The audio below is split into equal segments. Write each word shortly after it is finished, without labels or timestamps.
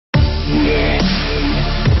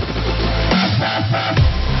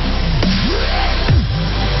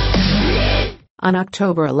On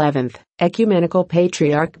October 11, Ecumenical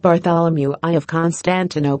Patriarch Bartholomew I of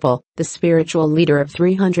Constantinople, the spiritual leader of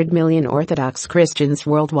 300 million Orthodox Christians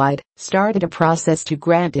worldwide, started a process to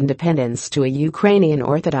grant independence to a Ukrainian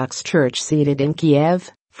Orthodox Church seated in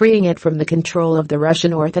Kiev, freeing it from the control of the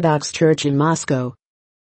Russian Orthodox Church in Moscow.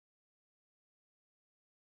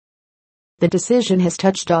 The decision has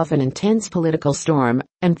touched off an intense political storm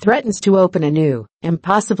and threatens to open a new, and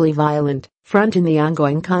possibly violent, front in the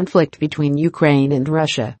ongoing conflict between Ukraine and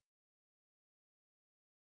Russia.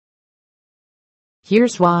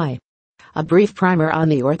 Here's why. A brief primer on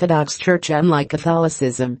the Orthodox Church. Unlike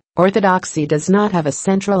Catholicism, Orthodoxy does not have a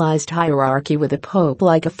centralized hierarchy with a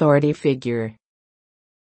pope-like authority figure.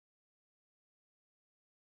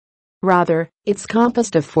 Rather, it's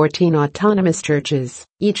composed of 14 autonomous churches,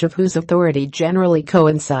 each of whose authority generally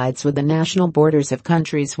coincides with the national borders of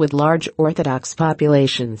countries with large Orthodox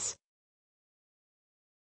populations.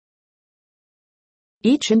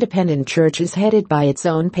 Each independent church is headed by its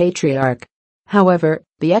own patriarch. However,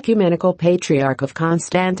 the Ecumenical Patriarch of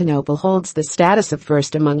Constantinople holds the status of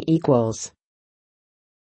first among equals.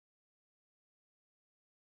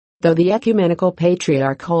 Though the Ecumenical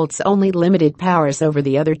Patriarch holds only limited powers over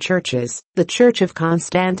the other churches, the Church of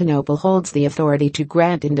Constantinople holds the authority to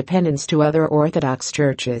grant independence to other Orthodox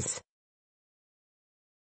churches.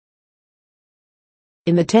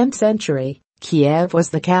 In the 10th century, Kiev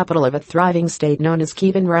was the capital of a thriving state known as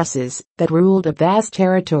Kievan Rus that ruled a vast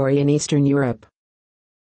territory in Eastern Europe.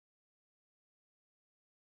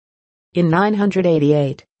 In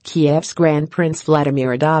 988, Kiev's Grand Prince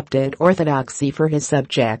Vladimir adopted Orthodoxy for his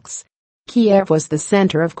subjects. Kiev was the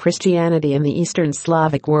center of Christianity in the Eastern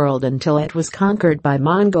Slavic world until it was conquered by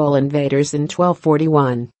Mongol invaders in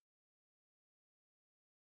 1241.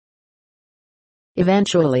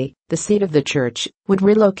 Eventually, the seat of the church would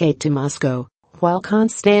relocate to Moscow, while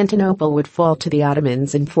Constantinople would fall to the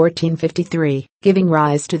Ottomans in 1453, giving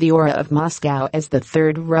rise to the aura of Moscow as the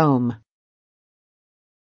Third Rome.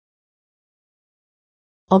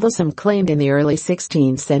 Although some claimed in the early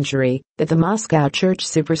 16th century that the Moscow Church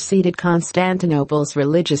superseded Constantinople's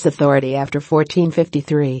religious authority after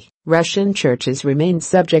 1453, Russian churches remained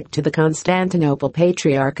subject to the Constantinople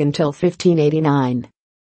Patriarch until 1589.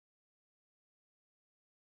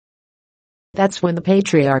 That's when the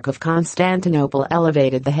Patriarch of Constantinople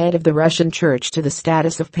elevated the head of the Russian Church to the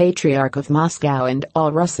status of Patriarch of Moscow and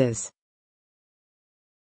all Russes.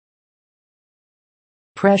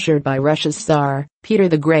 Pressured by Russia's Tsar, Peter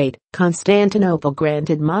the Great, Constantinople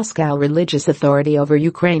granted Moscow religious authority over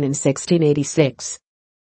Ukraine in 1686.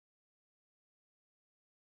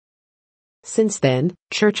 Since then,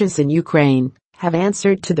 churches in Ukraine have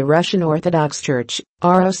answered to the Russian Orthodox Church,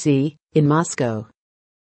 ROC, in Moscow.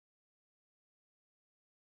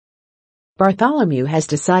 Bartholomew has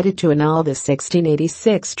decided to annul the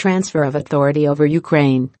 1686 transfer of authority over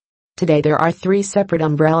Ukraine. Today there are 3 separate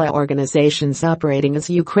umbrella organizations operating as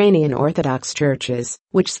Ukrainian Orthodox Churches,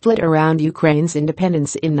 which split around Ukraine's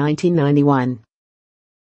independence in 1991.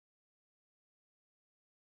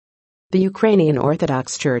 The Ukrainian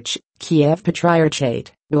Orthodox Church, Kiev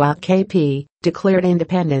Patriarchate, UOC-KP, declared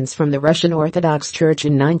independence from the Russian Orthodox Church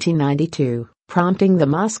in 1992, prompting the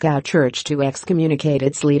Moscow Church to excommunicate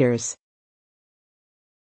its leaders.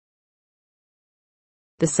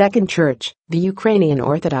 The second church, the Ukrainian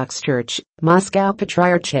Orthodox Church, Moscow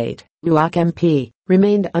Patriarchate, UOC-MP,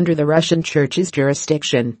 remained under the Russian Church's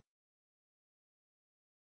jurisdiction.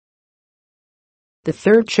 The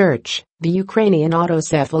third church, the Ukrainian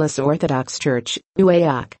Autocephalous Orthodox Church,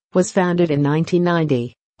 UAOC, was founded in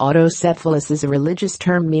 1990. Autocephalous is a religious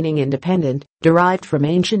term meaning independent, derived from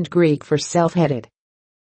ancient Greek for self-headed.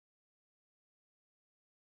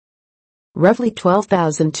 Roughly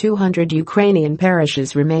 12,200 Ukrainian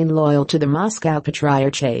parishes remain loyal to the Moscow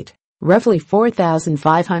Patriarchate. Roughly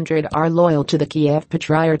 4,500 are loyal to the Kiev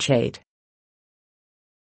Patriarchate.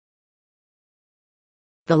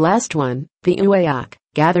 The last one, the UAOC,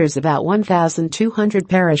 gathers about 1,200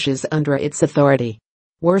 parishes under its authority.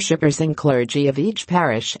 Worshippers and clergy of each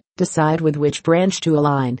parish decide with which branch to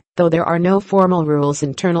align, though there are no formal rules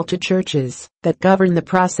internal to churches that govern the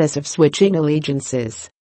process of switching allegiances.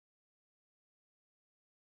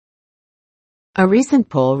 A recent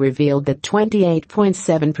poll revealed that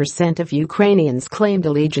 28.7% of Ukrainians claimed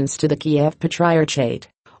allegiance to the Kiev Patriarchate,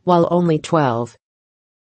 while only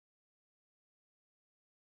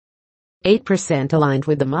 12.8% aligned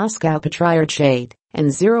with the Moscow Patriarchate, and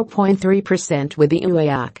 0.3% with the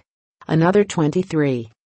UAOC. Another 23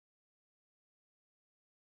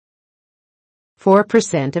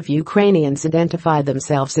 4% of Ukrainians identify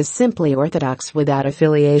themselves as simply Orthodox without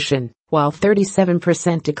affiliation, while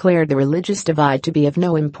 37% declared the religious divide to be of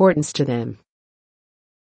no importance to them.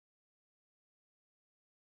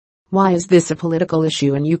 Why is this a political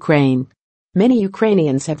issue in Ukraine? Many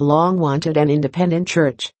Ukrainians have long wanted an independent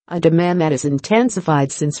church, a demand that has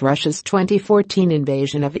intensified since Russia's 2014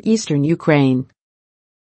 invasion of eastern Ukraine.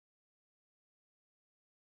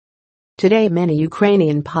 Today many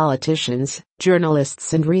Ukrainian politicians,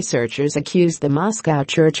 journalists and researchers accuse the Moscow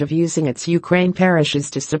Church of using its Ukraine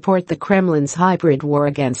parishes to support the Kremlin's hybrid war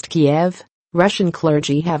against Kiev. Russian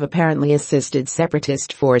clergy have apparently assisted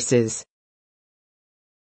separatist forces.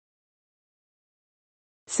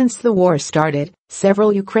 Since the war started,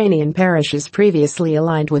 several Ukrainian parishes previously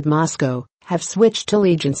aligned with Moscow have switched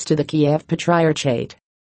allegiance to the Kiev Patriarchate.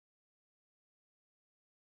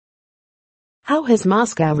 How has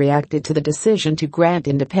Moscow reacted to the decision to grant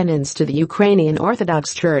independence to the Ukrainian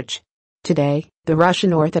Orthodox Church? Today, the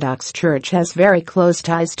Russian Orthodox Church has very close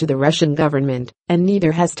ties to the Russian government, and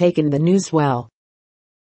neither has taken the news well.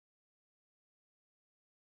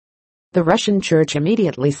 The Russian Church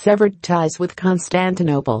immediately severed ties with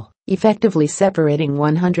Constantinople, effectively separating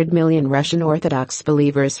 100 million Russian Orthodox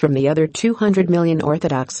believers from the other 200 million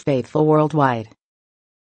Orthodox faithful worldwide.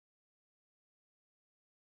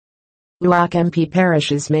 UOC-MP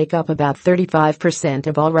parishes make up about 35%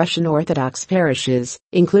 of all Russian Orthodox parishes,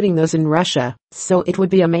 including those in Russia, so it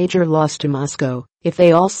would be a major loss to Moscow if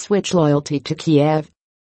they all switch loyalty to Kiev.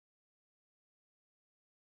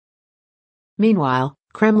 Meanwhile,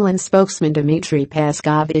 Kremlin spokesman Dmitry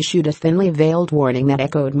Peskov issued a thinly veiled warning that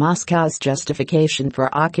echoed Moscow's justification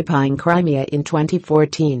for occupying Crimea in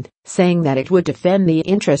 2014, saying that it would defend the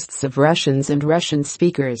interests of Russians and Russian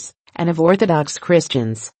speakers, and of Orthodox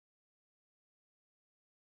Christians.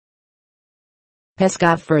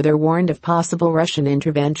 Peskov further warned of possible Russian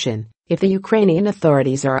intervention if the Ukrainian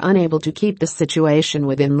authorities are unable to keep the situation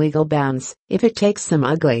within legal bounds, if it takes some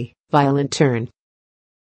ugly, violent turn.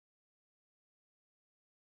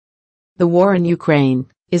 The war in Ukraine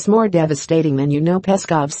is more devastating than you know.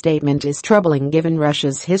 Peskov's statement is troubling given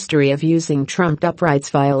Russia's history of using trumped-up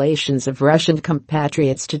rights violations of Russian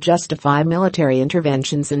compatriots to justify military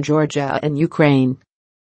interventions in Georgia and Ukraine.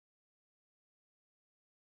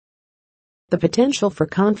 The potential for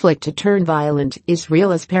conflict to turn violent is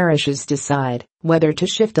real as parishes decide whether to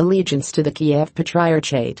shift allegiance to the Kiev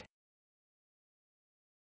Patriarchate.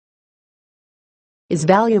 As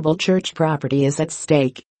valuable church property is at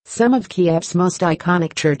stake, some of Kiev's most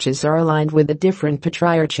iconic churches are aligned with the different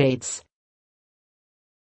patriarchates.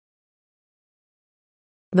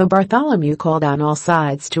 Though Bartholomew called on all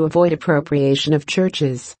sides to avoid appropriation of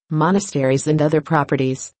churches, monasteries and other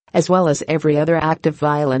properties, as well as every other act of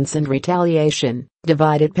violence and retaliation,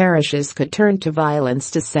 divided parishes could turn to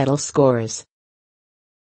violence to settle scores.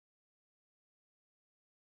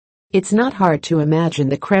 It's not hard to imagine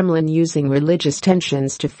the Kremlin using religious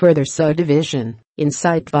tensions to further sow division,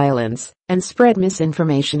 incite violence, and spread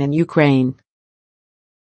misinformation in Ukraine.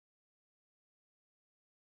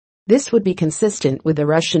 This would be consistent with the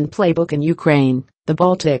Russian playbook in Ukraine, the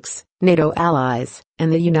Baltics, NATO allies,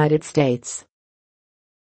 and the United States.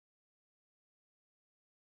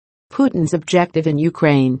 Putin's objective in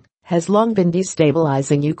Ukraine has long been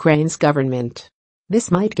destabilizing Ukraine's government. This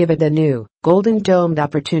might give it a new, golden-domed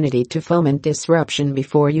opportunity to foment disruption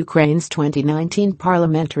before Ukraine's 2019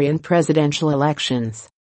 parliamentary and presidential elections.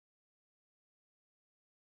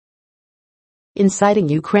 Inciting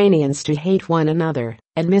Ukrainians to hate one another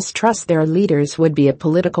and mistrust their leaders would be a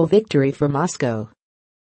political victory for Moscow.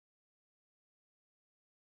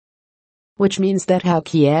 Which means that how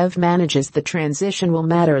Kiev manages the transition will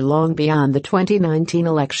matter long beyond the 2019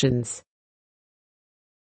 elections.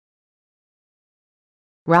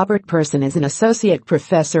 Robert Person is an associate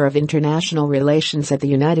professor of international relations at the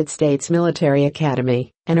United States Military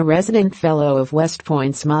Academy and a resident fellow of West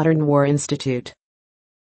Point's Modern War Institute.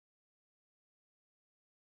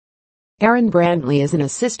 Aaron Brantley is an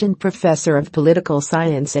assistant professor of political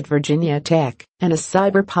science at Virginia Tech and a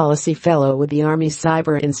cyber policy fellow with the Army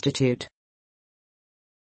Cyber Institute.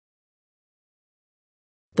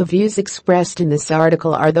 The views expressed in this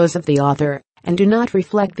article are those of the author and do not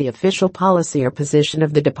reflect the official policy or position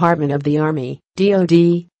of the Department of the Army,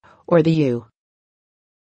 DoD, or the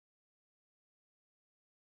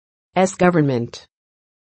U.S. government.